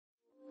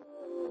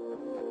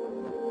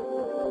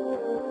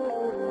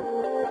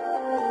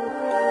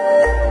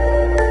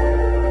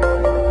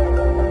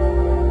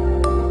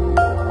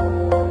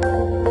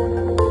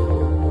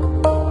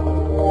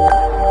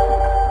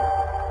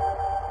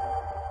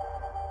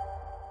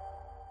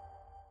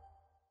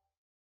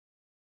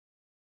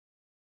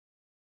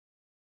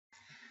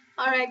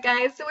Alright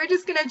guys, so we're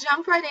just going to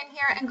jump right in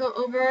here and go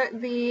over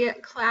the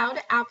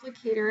cloud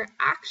applicator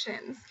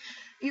actions.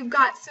 You've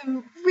got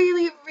some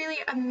really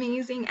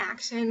amazing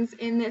actions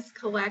in this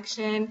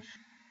collection.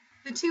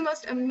 The two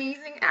most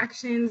amazing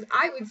actions,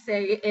 I would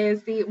say,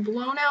 is the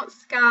blown out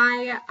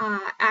sky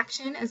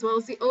action as well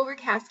as the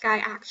overcast sky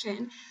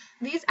action.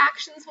 These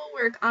actions will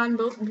work on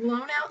both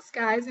blown out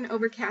skies and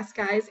overcast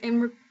skies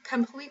and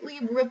completely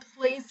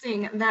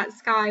replacing that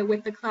sky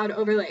with the cloud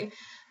overlay.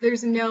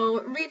 There's no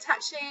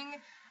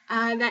retouching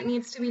that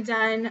needs to be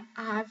done.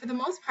 For the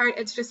most part,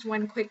 it's just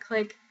one quick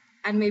click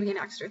and maybe an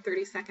extra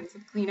 30 seconds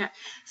of cleanup.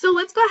 So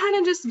let's go ahead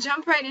and just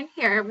jump right in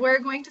here. We're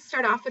going to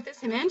start off with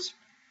this image.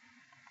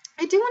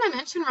 I do want to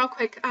mention real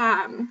quick,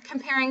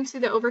 comparing to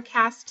the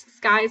overcast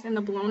skies and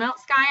the blown out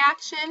sky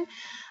action,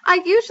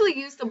 I usually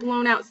use the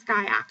blown out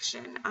sky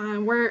action.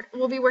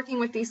 We'll be working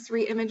with these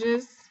three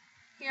images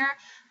here.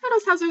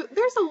 Notice how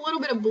there's a little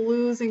bit of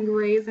blues and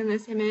grays in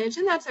this image,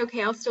 and that's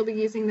okay. I'll still be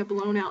using the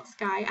blown out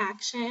sky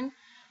action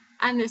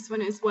and this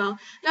one as well.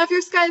 Now, if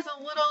your sky is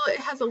it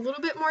has a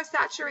little bit more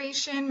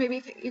saturation,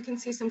 maybe you can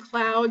see some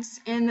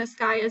clouds in the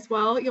sky as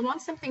well. You'll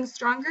want something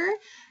stronger.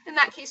 In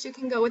that case, you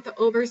can go with the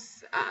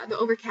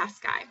overcast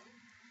sky.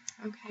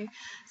 Okay,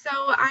 so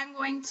I'm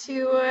going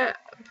to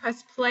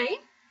press play.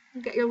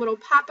 You get your little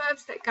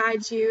pop-ups that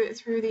guide you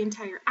through the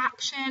entire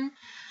action.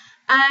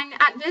 And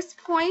at this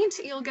point,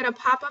 you'll get a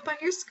pop-up on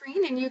your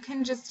screen, and you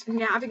can just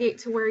navigate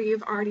to where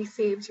you've already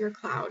saved your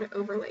cloud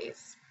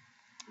overlays.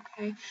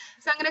 Okay,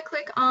 so I'm going to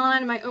click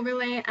on my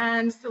overlay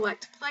and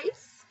select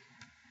place.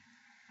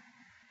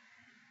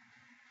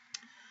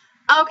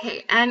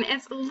 Okay, and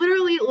it's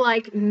literally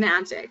like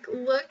magic.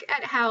 Look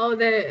at how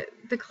the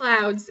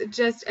clouds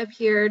just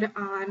appeared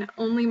on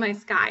only my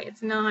sky.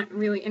 It's not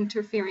really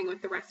interfering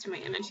with the rest of my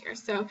image here.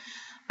 So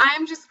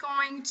I'm just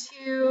going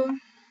to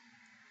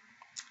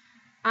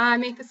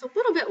make this a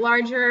little bit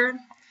larger.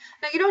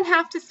 Now you don't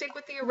have to stick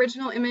with the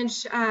original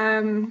image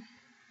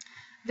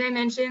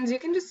dimensions. You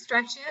can just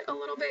stretch it a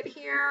little bit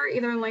here,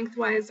 either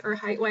lengthwise or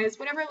heightwise,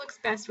 whatever looks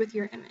best with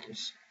your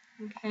image.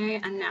 Okay,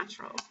 and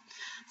natural.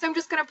 So I'm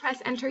just going to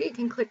press enter. You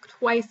can click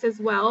twice as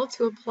well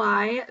to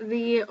apply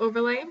the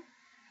overlay.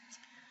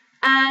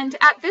 And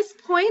at this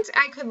point,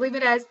 I could leave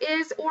it as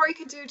is, or I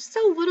could do just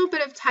a little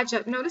bit of touch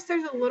up. Notice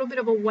there's a little bit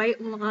of a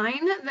white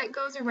line that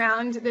goes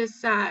around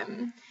this,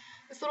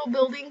 this little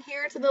building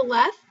here to the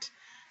left.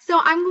 So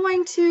I'm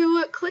going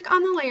to click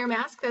on the layer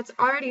mask that's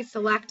already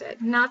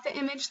selected, not the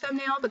image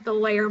thumbnail, but the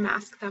layer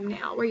mask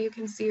thumbnail where you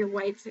can see your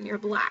whites and your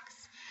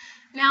blacks.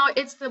 Now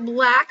it's the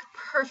black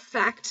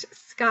perfect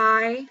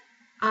sky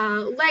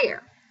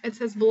layer. It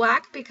says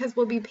black because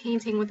we'll be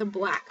painting with a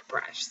black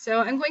brush.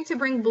 So I'm going to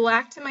bring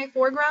black to my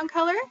foreground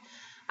color.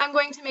 I'm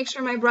going to make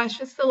sure my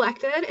brush is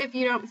selected. If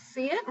you don't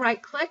see it,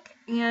 right click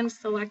and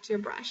select your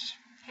brush.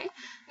 Okay.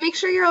 Make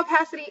sure your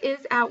opacity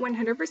is at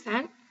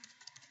 100%.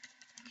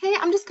 Okay,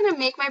 I'm just going to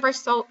make my brush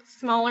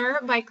smaller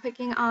by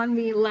clicking on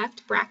the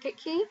left bracket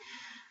key. And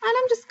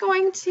I'm just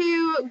going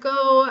to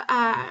go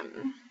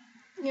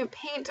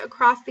paint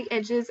across the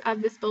edges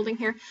of this building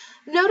here.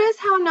 Notice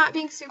how I'm not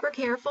being super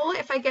careful.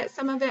 If I get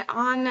some of it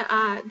on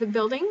the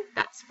building,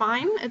 that's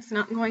fine. It's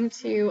not going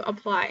to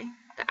apply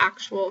the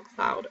actual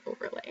cloud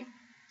overlay.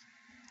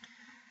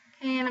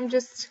 Okay, and I'm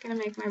just going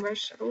to make my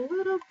brush a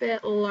little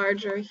bit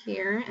larger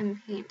here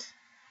and paint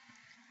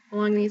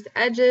along these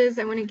edges.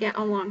 I want to get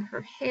along her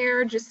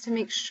hair just to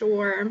make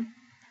sure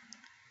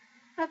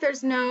that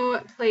there's no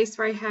place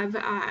where I have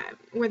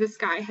where the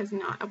sky has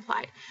not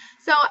applied.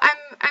 So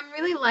I'm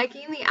really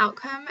liking the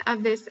outcome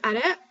of this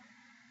edit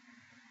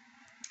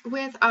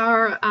with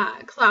our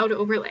cloud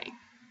overlay.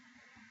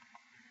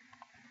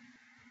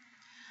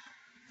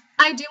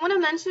 I do want to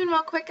mention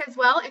real quick as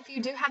well, if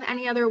you do have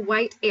any other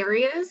white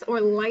areas or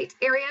light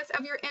areas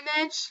of your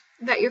image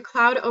that your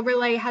cloud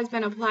overlay has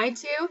been applied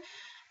to,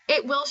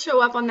 it will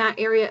show up on that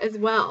area as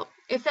well.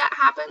 If that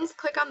happens,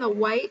 click on the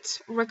white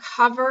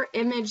recover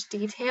image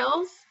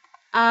details,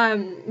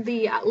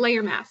 the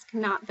layer mask,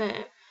 not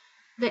the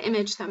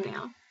image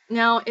thumbnail.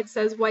 Now it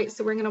says white,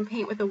 so we're going to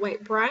paint with a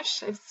white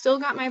brush. I've still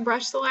got my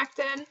brush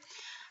selected, and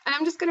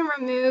I'm just going to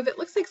remove, it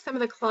looks like some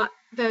of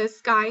the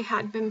sky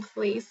had been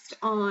placed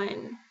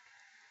on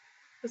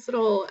this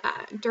little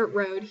dirt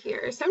road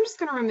here. So I'm just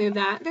going to remove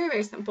that.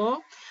 Very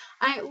simple.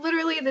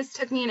 Literally, this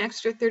took me an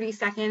extra 30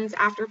 seconds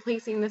after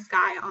placing the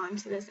sky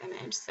onto this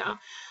image. So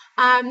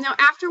now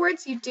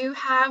afterwards, you do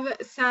have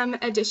some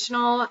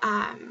additional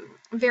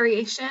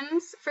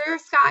variations for your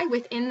sky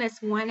within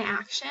this one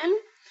action.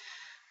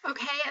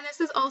 Okay, and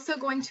this is also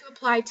going to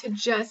apply to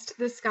just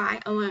the sky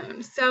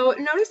alone. So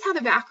notice how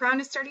the background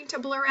is starting to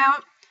blur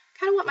out.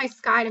 Kind of want my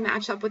sky to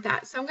match up with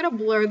that. So I'm going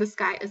to blur the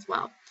sky as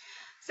well.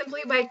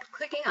 Simply by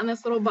clicking on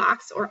this little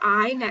box or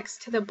eye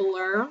next to the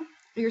blur,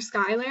 your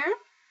sky layer,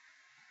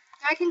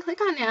 I can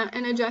click on that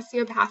and adjust the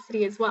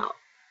opacity as well.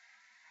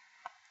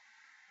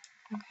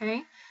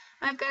 Okay,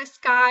 I've got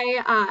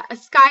a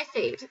sky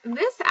fade.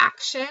 This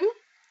action,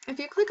 if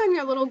you click on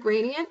your little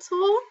gradient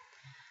tool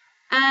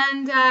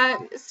and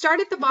start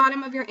at the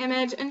bottom of your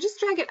image and just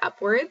drag it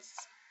upwards,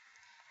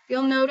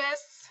 you'll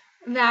notice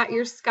that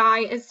your sky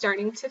is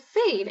starting to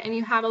fade and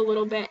you have a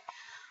little bit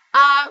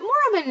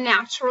more of a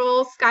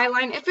natural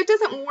skyline. If it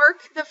doesn't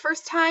work the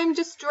first time,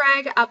 just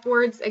drag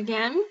upwards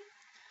again.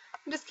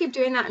 Just keep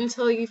doing that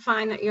until you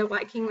find that you're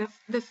liking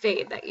the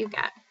fade that you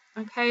get.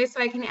 Okay, so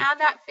I can add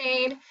that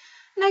fade,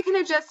 and I can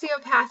adjust the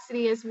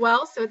opacity as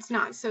well so it's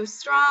not so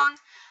strong.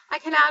 I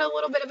can add a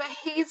little bit of a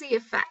hazy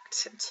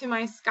effect to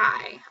my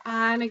sky,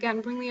 and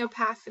again, bring the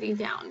opacity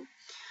down.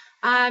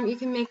 You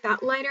can make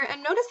that lighter,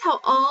 and notice how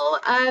all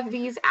of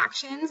these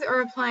actions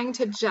are applying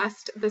to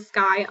just the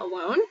sky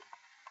alone.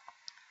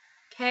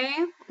 Okay,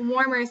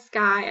 warmer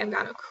sky, I've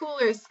got a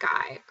cooler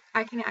sky.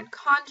 I can add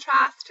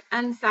contrast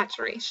and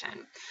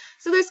saturation.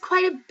 So there's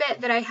quite a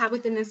bit that I have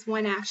within this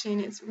one action.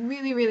 It's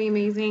really, really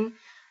amazing.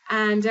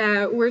 And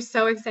we're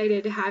so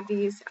excited to have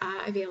these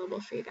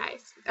available for you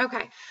guys.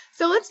 Okay,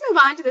 so let's move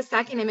on to the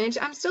second image.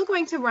 I'm still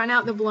going to run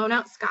out the blown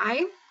out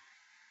sky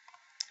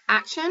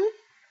action.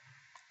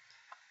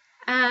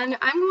 And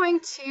I'm going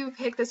to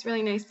pick this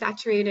really nice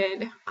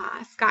saturated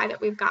sky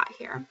that we've got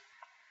here.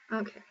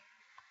 Okay.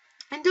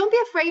 And don't be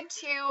afraid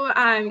to,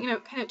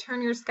 kind of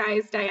turn your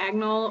skies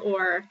diagonal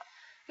or,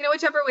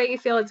 whichever way you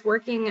feel it's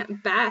working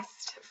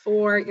best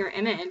for your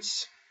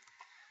image.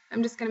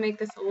 I'm just going to make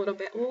this a little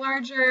bit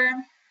larger.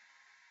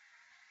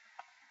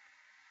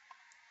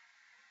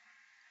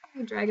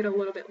 Drag it a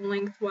little bit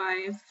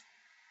lengthwise.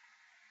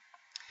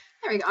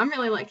 There we go. I'm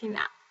really liking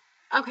that.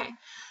 Okay,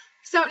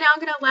 so now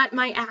I'm going to let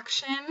my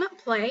action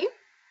play.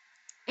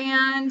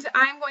 And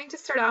I'm going to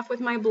start off with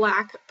my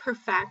black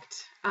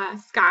perfect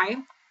sky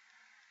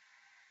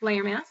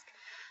layer mask.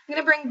 I'm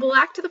going to bring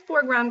black to the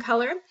foreground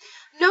color.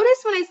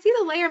 Notice when I see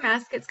the layer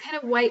mask, it's kind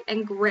of white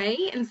and gray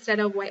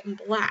instead of white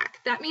and black.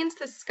 That means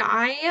the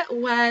sky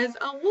was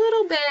a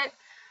little bit,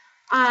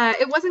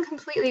 it wasn't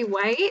completely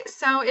white,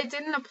 so it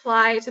didn't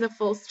apply to the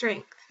full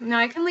strength. Now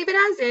I can leave it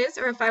as is,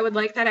 or if I would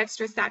like that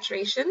extra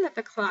saturation that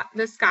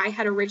the sky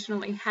had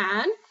originally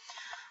had,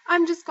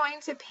 I'm just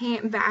going to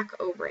paint back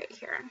over it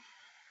here.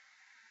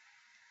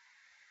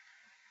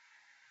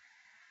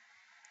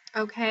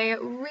 Okay,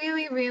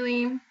 really,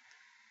 really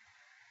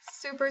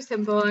super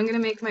simple. I'm going to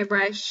make my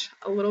brush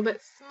a little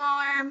bit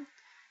smaller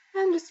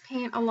and just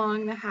paint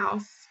along the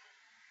house.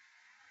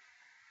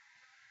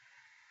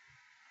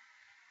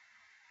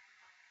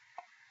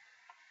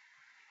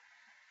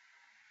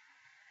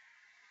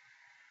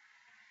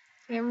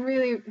 It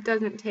really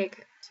doesn't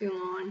take too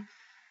long.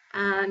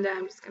 And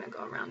I'm just going to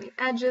go around the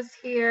edges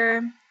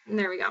here. And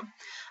there we go.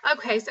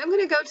 Okay, so I'm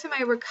going to go to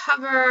my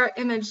recover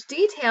image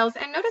details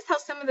and notice how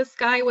some of the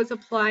sky was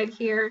applied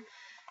here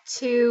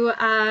to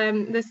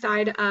the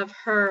side of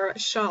her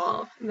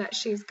shawl that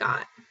she's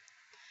got.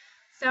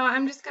 So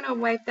I'm just going to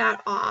wipe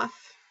that off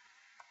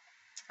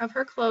of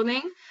her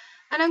clothing.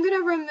 And I'm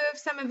going to remove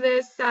some of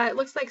this. It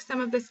looks like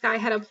some of the sky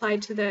had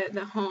applied to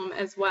the home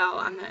as well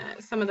on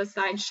some of the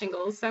side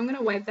shingles. So I'm going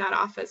to wipe that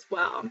off as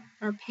well,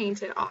 or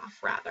paint it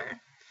off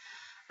rather.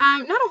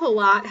 Not a whole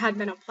lot had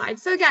been applied.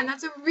 So again,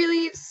 that's a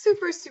really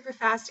super, super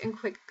fast and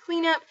quick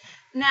cleanup.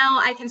 Now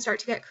I can start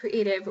to get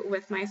creative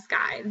with my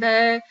sky.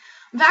 The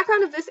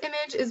background of this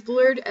image is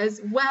blurred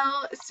as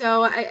well,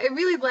 so I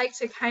really like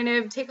to kind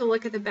of take a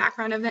look at the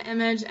background of the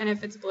image, and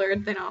if it's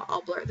blurred, then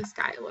I'll blur the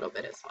sky a little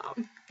bit as well.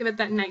 Give it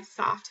that nice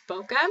soft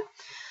bokeh.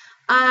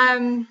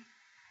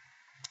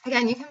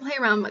 Again, you can play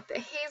around with the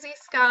hazy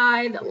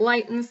sky, the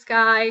lightened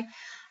sky.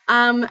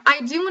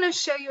 I do want to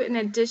show you an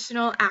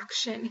additional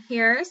action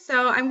here.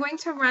 So I'm going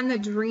to run the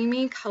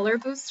Dreamy Color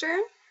Booster,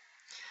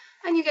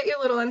 and you get your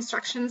little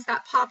instructions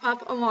that pop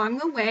up along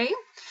the way.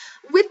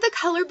 With the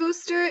color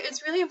booster,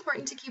 it's really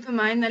important to keep in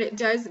mind that it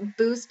does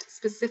boost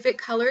specific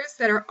colors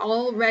that are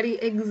already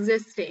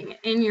existing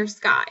in your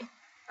sky.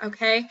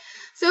 Okay,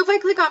 so if I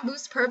click on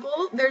boost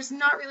purple, there's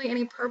not really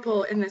any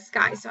purple in the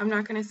sky, so I'm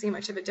not going to see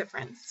much of a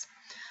difference.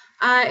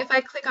 If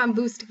I click on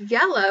boost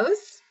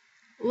yellows,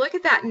 look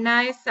at that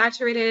nice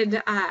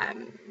saturated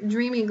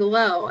dreamy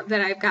glow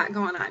that I've got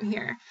going on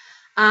here.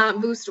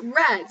 Boost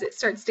reds, it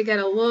starts to get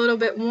a little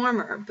bit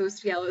warmer.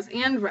 Boost yellows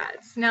and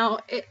reds. Now,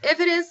 if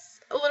it is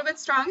a little bit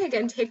strong,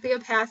 again, take the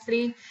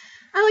opacity.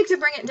 I like to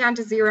bring it down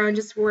to 0 and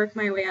just work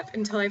my way up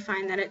until I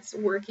find that it's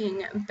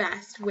working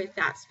best with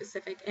that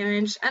specific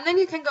image. And then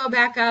you can go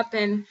back up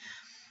and,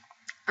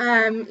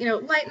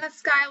 lighten the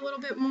sky a little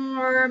bit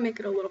more,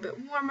 make it a little bit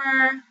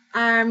warmer.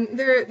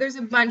 There's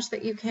a bunch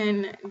that you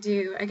can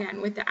do,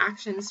 again, with the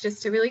actions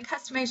just to really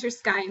customize your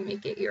sky and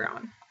make it your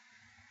own.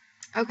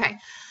 Okay,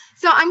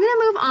 so I'm going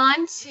to move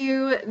on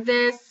to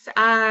this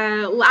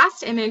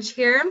last image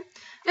here.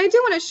 And I do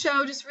want to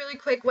show just really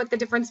quick what the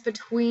difference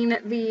between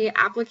the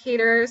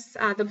applicators,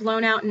 the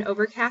blown out and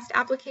overcast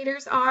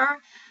applicators are,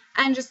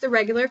 and just the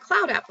regular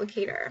cloud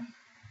applicator.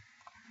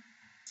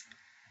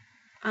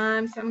 So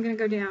I'm going to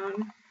go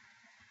down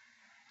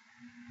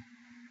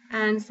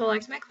and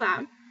select my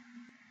cloud.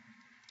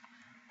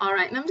 All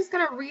right, and I'm just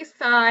going to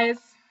resize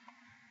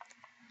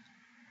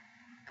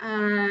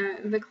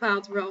the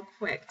clouds real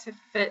quick to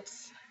fit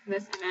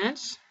this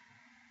image.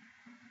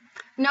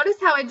 Notice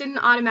how I didn't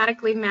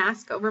automatically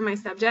mask over my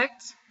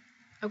subject,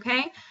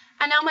 okay?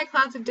 And now my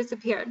clouds have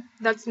disappeared.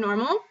 That's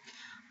normal.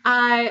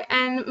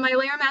 And my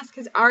layer mask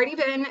has already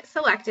been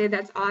selected.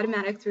 That's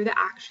automatic through the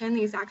action.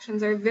 These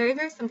actions are very,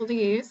 very simple to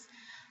use.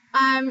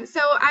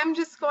 So I'm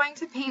just going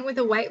to paint with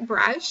a white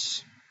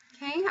brush.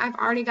 Okay, I've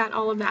already got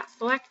all of that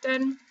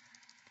selected.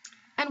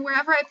 And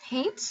wherever I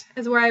paint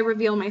is where I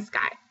reveal my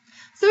sky.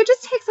 So it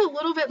just takes a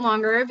little bit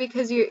longer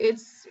because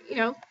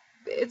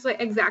it's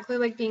like exactly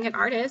like being an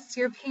artist.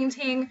 You're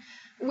painting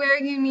where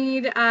you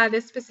need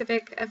this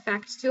specific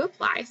effect to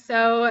apply.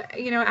 So,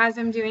 as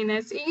I'm doing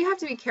this, you have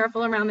to be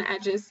careful around the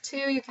edges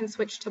too. You can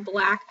switch to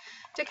black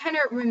to kind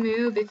of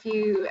remove if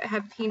you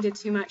have painted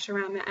too much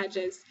around the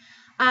edges.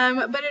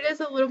 But it is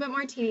a little bit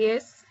more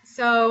tedious.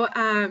 So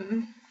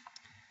I'm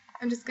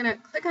just going to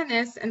click on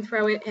this and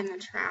throw it in the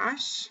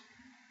trash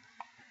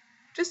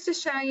just to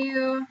show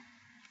you.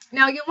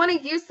 Now you'll want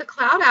to use the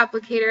cloud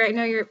applicator. I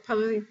know you're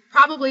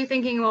probably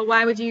thinking, well,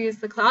 why would you use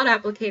the cloud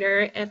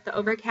applicator if the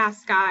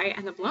overcast sky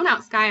and the blown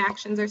out sky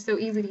actions are so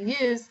easy to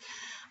use?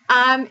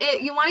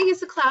 You want to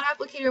use the cloud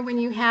applicator when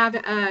you have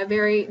a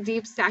very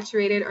deep,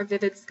 saturated, or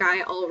vivid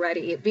sky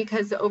already,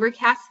 because the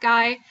overcast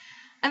sky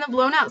and the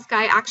blown out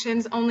sky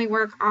actions only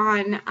work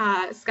on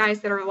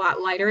skies that are a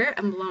lot lighter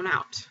and blown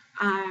out.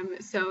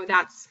 So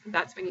that's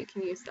when you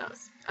can use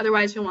those.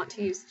 Otherwise, you'll want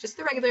to use just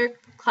the regular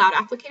cloud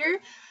applicator,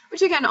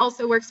 which again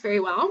also works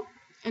very well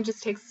and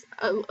just takes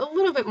a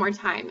little bit more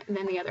time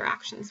than the other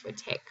actions would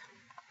take.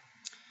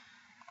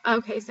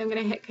 Okay, so I'm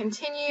going to hit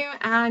continue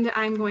and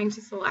I'm going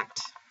to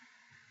select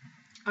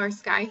our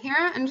sky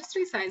here and just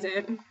resize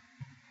it.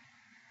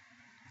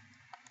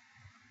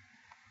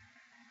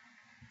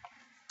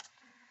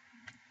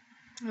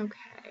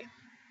 Okay.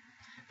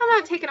 I'm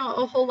not taking a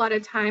whole lot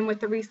of time with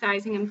the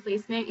resizing and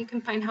placement. You can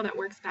find how that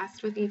works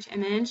best with each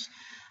image.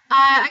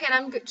 Again,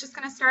 I'm just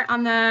going to start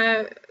on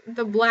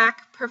the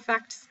black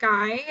perfect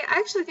sky. I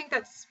actually think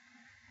that's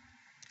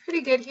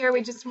pretty good here.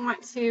 We just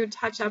want to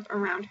touch up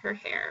around her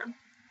hair.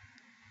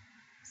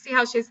 See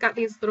how she's got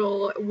these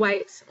little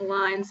white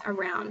lines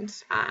around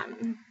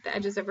the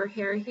edges of her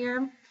hair here.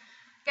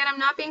 Again, I'm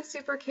not being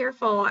super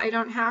careful. I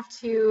don't have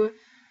to,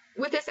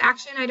 with this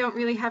action, I don't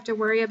really have to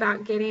worry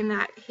about getting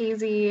that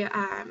hazy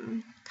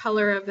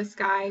color of the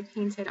sky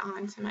painted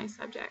onto my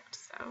subject.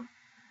 So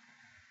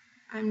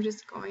I'm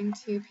just going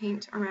to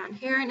paint around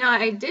here. Now,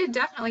 I did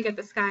definitely get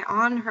the sky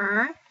on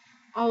her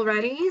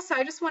already, so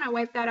I just want to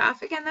wipe that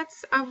off. Again,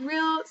 that's a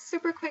real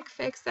super quick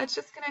fix. That's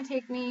just going to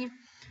take me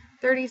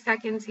 30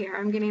 seconds here.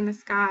 I'm getting the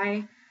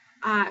sky,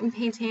 I'm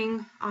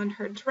painting on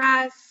her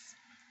dress,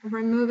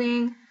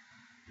 removing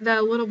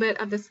the little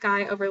bit of the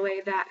sky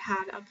overlay that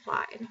had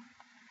applied.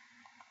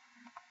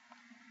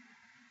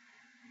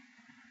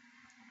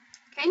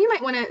 Okay, and you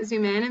might want to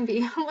zoom in and be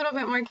a little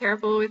bit more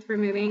careful with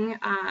removing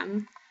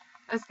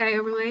a sky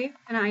overlay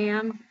than I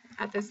am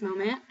at this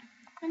moment.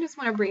 I just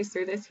want to breeze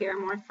through this here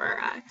more for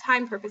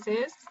time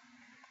purposes.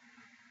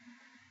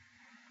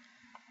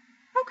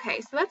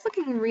 Okay, so that's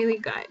looking really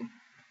good.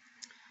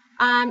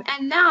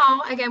 And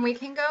now, again, we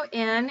can go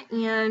in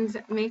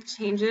and make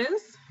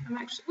changes. I'm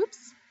actually,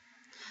 whoops.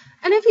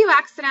 And if you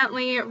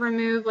accidentally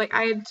remove, like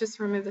I just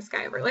removed the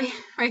sky overlay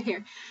right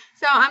here.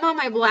 So I'm on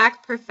my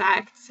black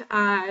perfect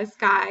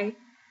sky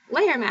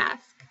layer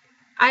mask.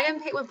 I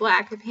didn't paint with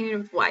black, I painted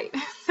with white.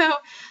 So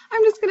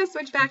I'm just going to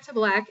switch back to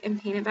black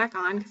and paint it back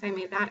on because I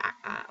made that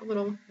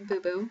little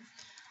boo-boo.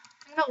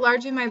 I'm going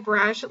to largen my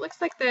brush. It looks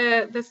like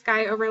the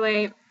sky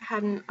overlay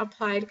hadn't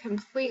applied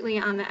completely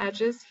on the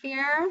edges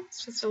here.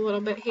 It's just a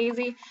little bit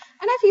hazy. And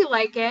if you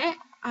like it,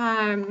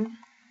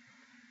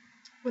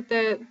 with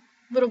the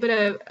little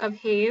bit of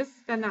haze,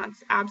 then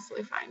that's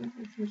absolutely fine.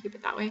 You can keep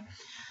it that way.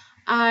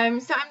 So I'm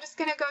just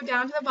going to go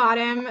down to the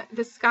bottom.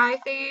 The sky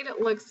fade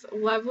looks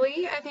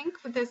lovely, I think,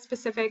 with this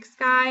specific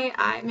sky.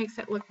 It makes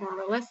it look more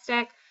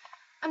realistic.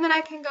 And then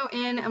I can go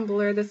in and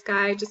blur the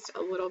sky just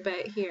a little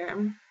bit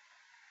here.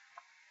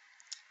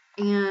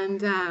 And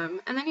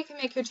then you can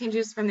make your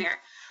changes from there.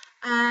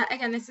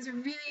 Again, this is a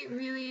really,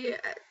 really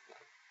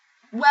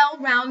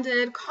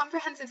well-rounded,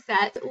 comprehensive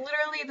set.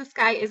 Literally, the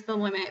sky is the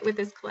limit with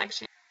this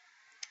collection.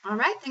 All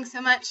right, thanks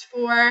so much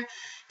for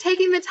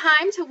taking the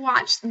time to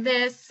watch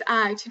this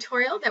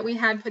tutorial that we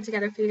had put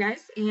together for you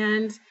guys.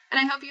 And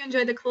I hope you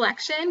enjoyed the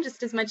collection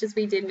just as much as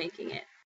we did making it.